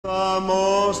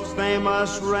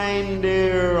famous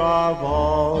reindeer of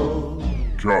all.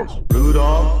 Just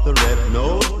Rudolph the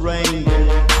red-nosed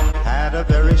reindeer had a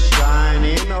very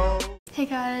shiny nose. Hey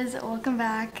guys, welcome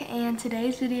back, and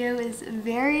today's video is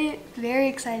very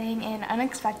exciting and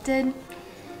unexpected.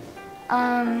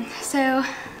 So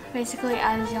basically,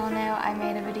 as y'all know, I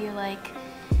made a video like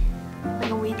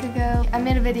a week ago. I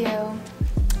made a video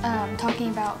talking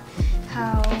about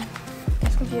how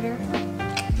this computer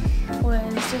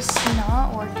was just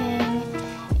not working,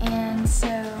 and so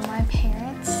my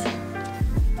parents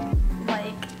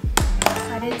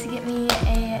decided to get me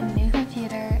a new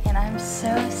computer, and I'm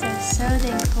so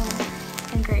thankful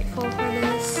and grateful for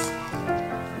this.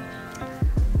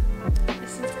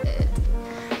 This is it.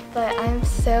 But I'm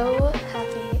so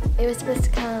happy. It was supposed to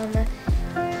come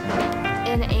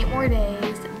in 8 more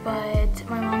days, but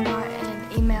my mom got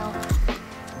an email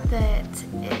that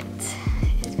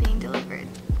it is being delivered,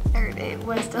 or it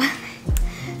was delivered.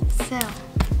 So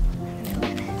I'm gonna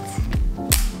open it.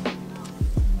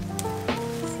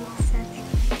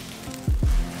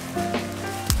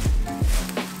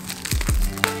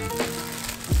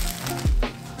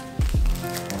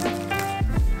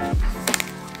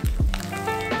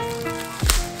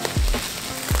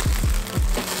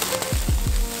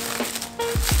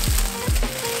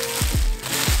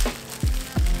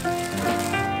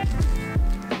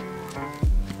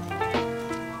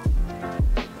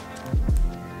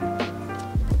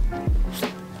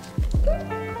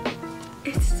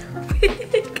 It's so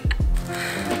big.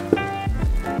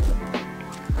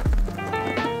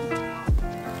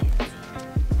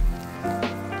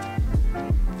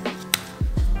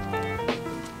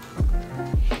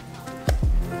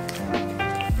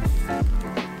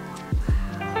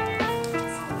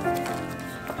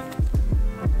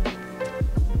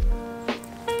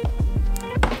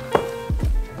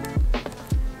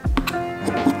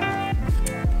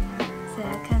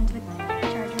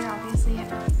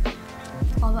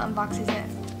 All the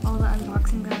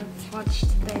unboxings I've watched,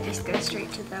 they just go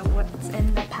straight to the what's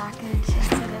in the package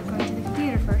instead of going to the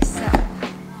computer first, so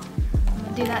I'm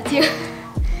gonna do that too.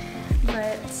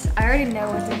 But I already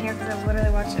know what's in here because I've literally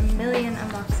watched a million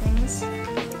unboxings.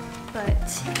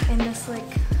 But in this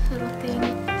little thing,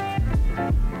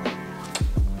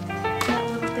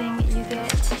 you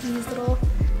get these little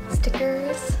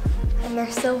stickers, and they're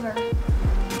silver.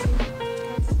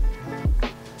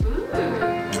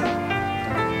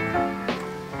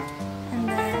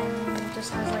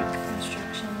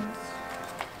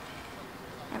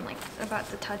 About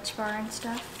the touch bar and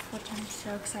stuff, which I'm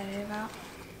so excited about.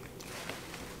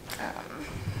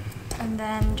 And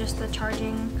then just the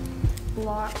charging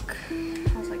block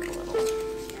has like a little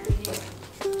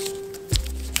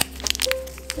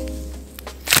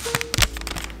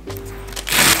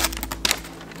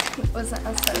wasn't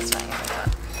as satisfying as I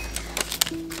thought.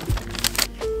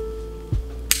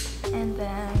 And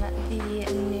then the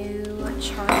new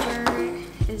charger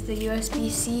is the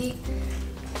USB-C.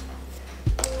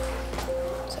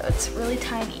 It's really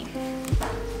tiny.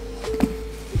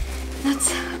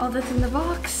 That's all that's in the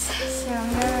box. So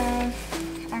I'm gonna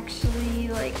actually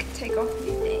take off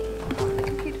the thing on the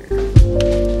computer.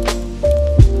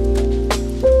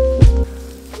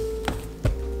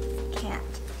 Can't.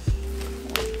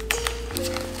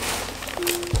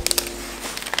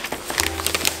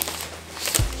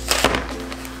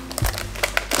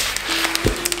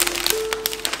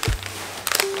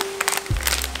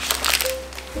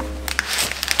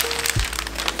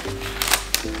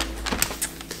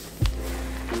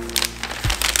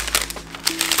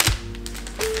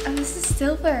 This is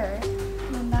silver,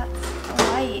 and that's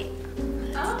white.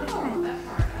 That's different. That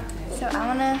part. Okay. So I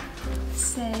wanna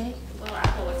say,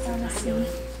 see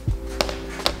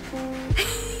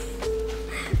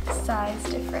size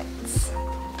difference.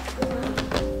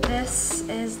 This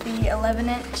is the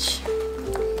 11-inch,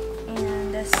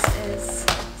 and this is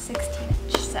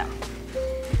 16-inch. So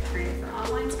Great for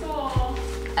online school.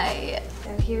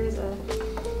 So here's a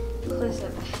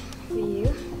close-up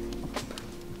view.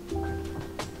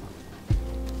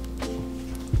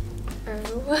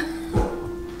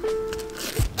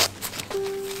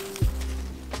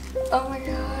 Oh my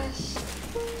gosh.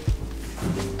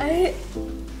 Oh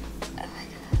my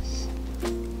gosh.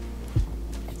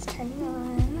 It's turning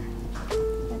on.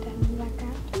 My dad in the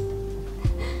background.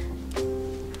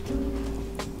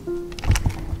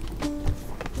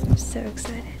 I'm so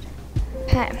excited.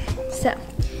 Okay, so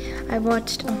I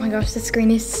watched, oh my gosh, the screen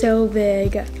is so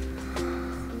big.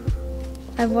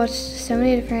 I've watched so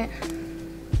many different.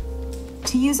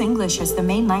 To use English as the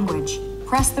main language,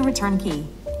 press the return key.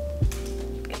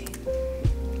 Okay.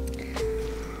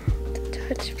 The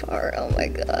touch bar, oh my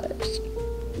gosh.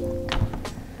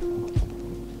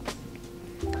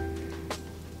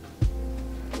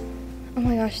 Oh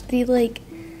my gosh, the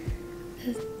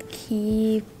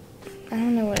key, I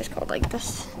don't know what it's called, like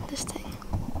this thing.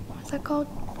 What's that called?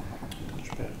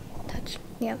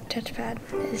 Touchpad. Touchpad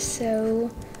is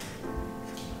so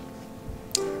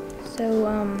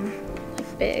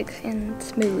like big and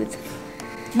smooth.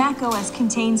 macOS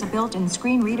contains a built-in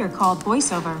screen reader called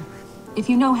VoiceOver. If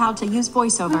you know how to use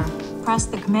VoiceOver, press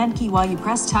the Command key while you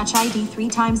press Touch ID 3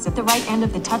 times at the right end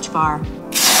of the touch bar. To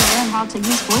learn how to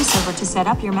use VoiceOver to set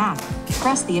up your Mac,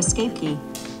 press the Escape key.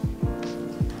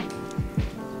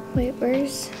 Wait,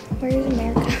 where's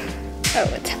America?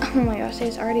 Oh my gosh,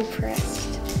 it's already pressed.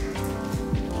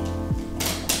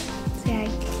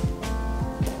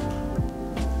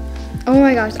 Oh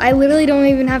my gosh, I literally don't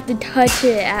even have to touch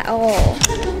it at all.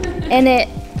 And it,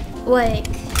 like,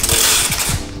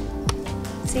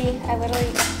 see, I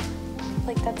literally,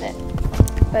 like, that's it.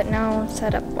 But now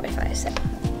set up Wi-Fi, so.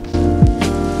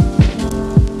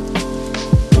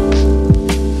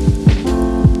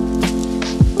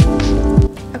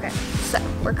 Okay, so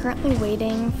we're currently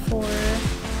waiting for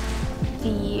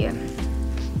the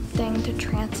thing to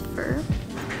transfer,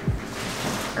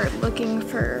 or looking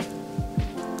for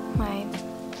my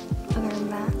other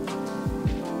Mac.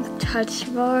 The touch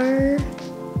bar.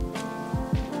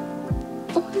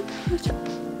 Oh my gosh.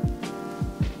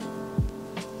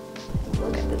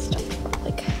 Look at this stuff.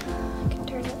 Like, I can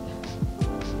turn it.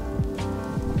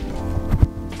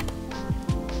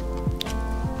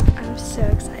 I'm so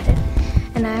excited.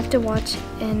 And I have to watch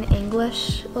an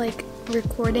English, like,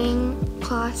 recording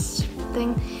class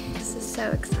thing. This is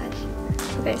so exciting.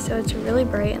 Okay, so it's really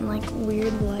bright and, like,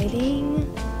 weird lighting.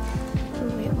 Oh,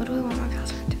 wait, what do I want my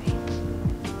password to be?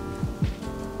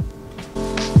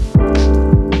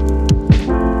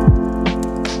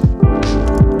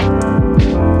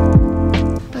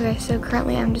 Okay, so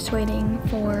currently I'm just waiting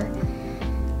for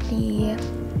the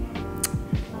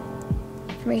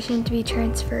information to be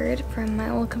transferred from my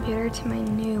old computer to my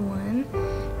new one.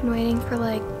 Been waiting for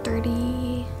like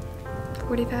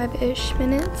 45-ish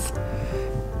minutes.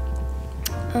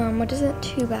 Which isn't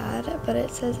too bad, but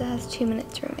it says it has 2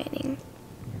 minutes remaining.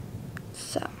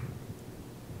 So,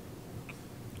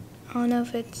 I don't know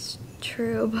if it's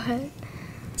true, but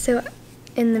so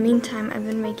in the meantime, I've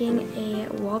been making a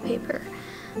wallpaper,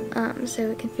 so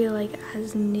it can feel like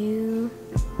as new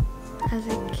as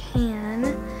it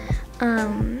can.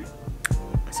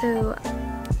 So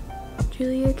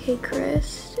Julia K.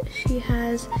 Christ, she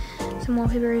has some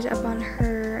wallpapers up on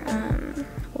her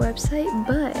website,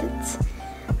 but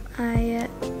I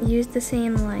used the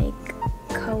same like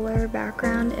color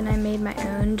background and I made my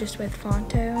own just with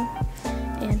Fonto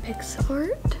and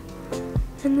PixArt.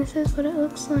 And this is what it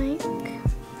looks like.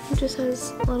 It just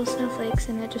has little snowflakes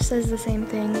and it just says the same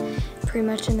thing pretty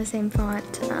much in the same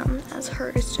font as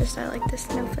hers, just I like the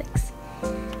snowflakes.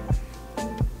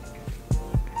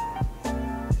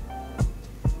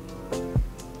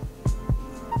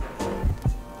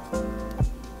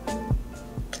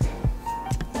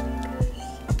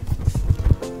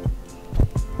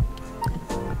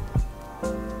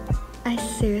 I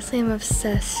seriously am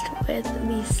obsessed with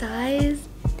the size.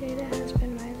 Data has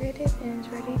been migrated and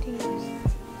is ready to use.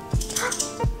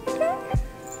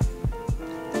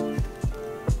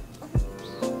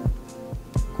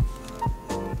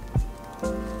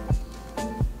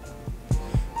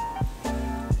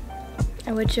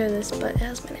 I would show this, but it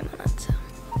has my name on it, so.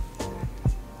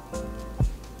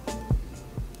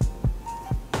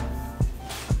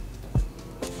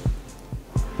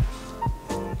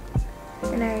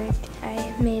 And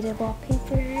I made a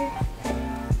wallpaper.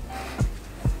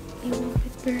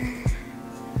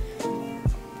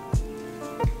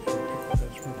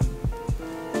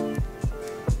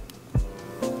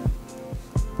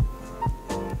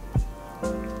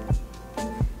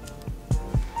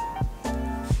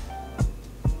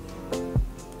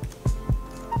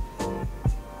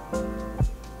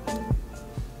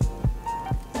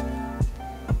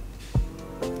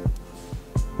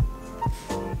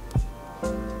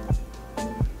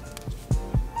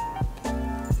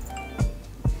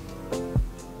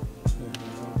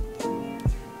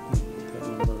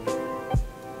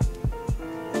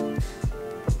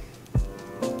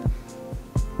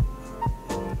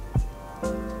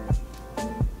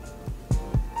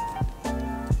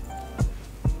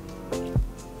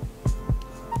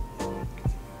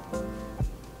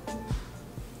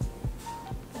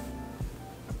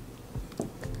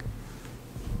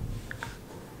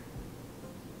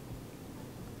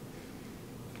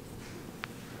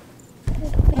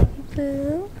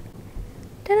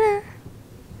 Ta-da!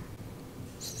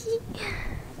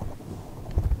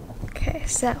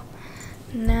 so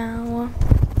now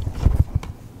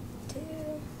do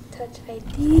Touch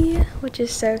ID, which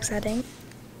is so exciting.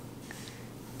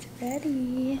 It's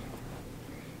ready.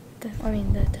 The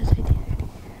Touch ID.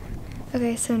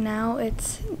 Okay, so now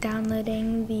it's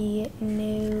downloading the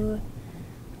new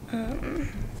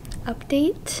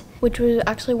update, which was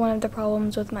actually one of the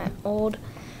problems with my old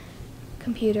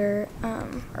computer,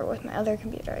 or with my other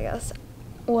computer, I guess,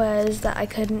 was that I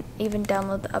couldn't even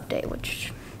download the update,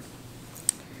 which,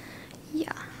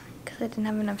 yeah, because I didn't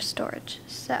have enough storage.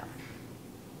 So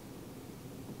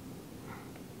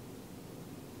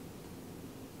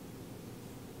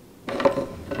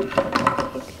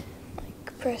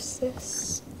press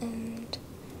this and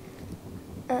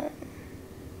turn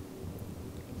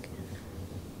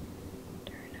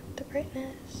up the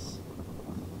brightness.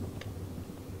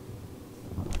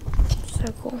 So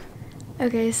cool.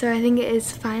 Okay, so I think it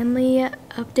is finally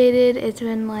updated. It's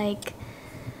been like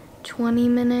 20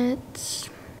 minutes,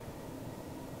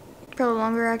 probably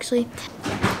longer actually.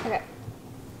 Okay,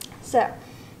 so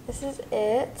this is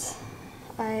it.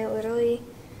 I literally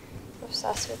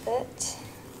obsessed with it.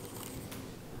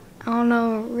 I don't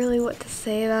know really what to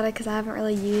say about it because I haven't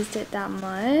really used it that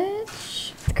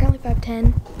much. It's currently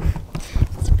 5:10.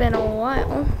 It's been a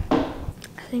while.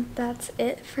 I think that's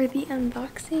it for the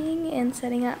unboxing and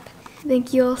setting up.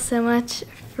 Thank you all so much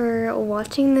for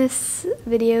watching this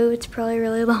video. It's probably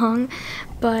really long,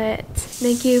 but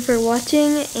thank you for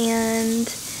watching, and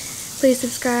please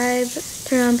subscribe,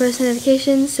 turn on post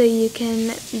notifications so you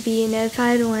can be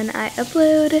notified when I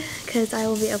upload, because I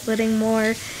will be uploading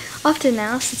more often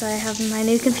now since I have my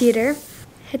new computer.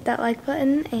 Hit that like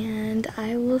button and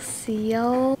I will see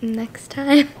y'all next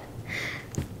time.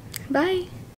 Bye.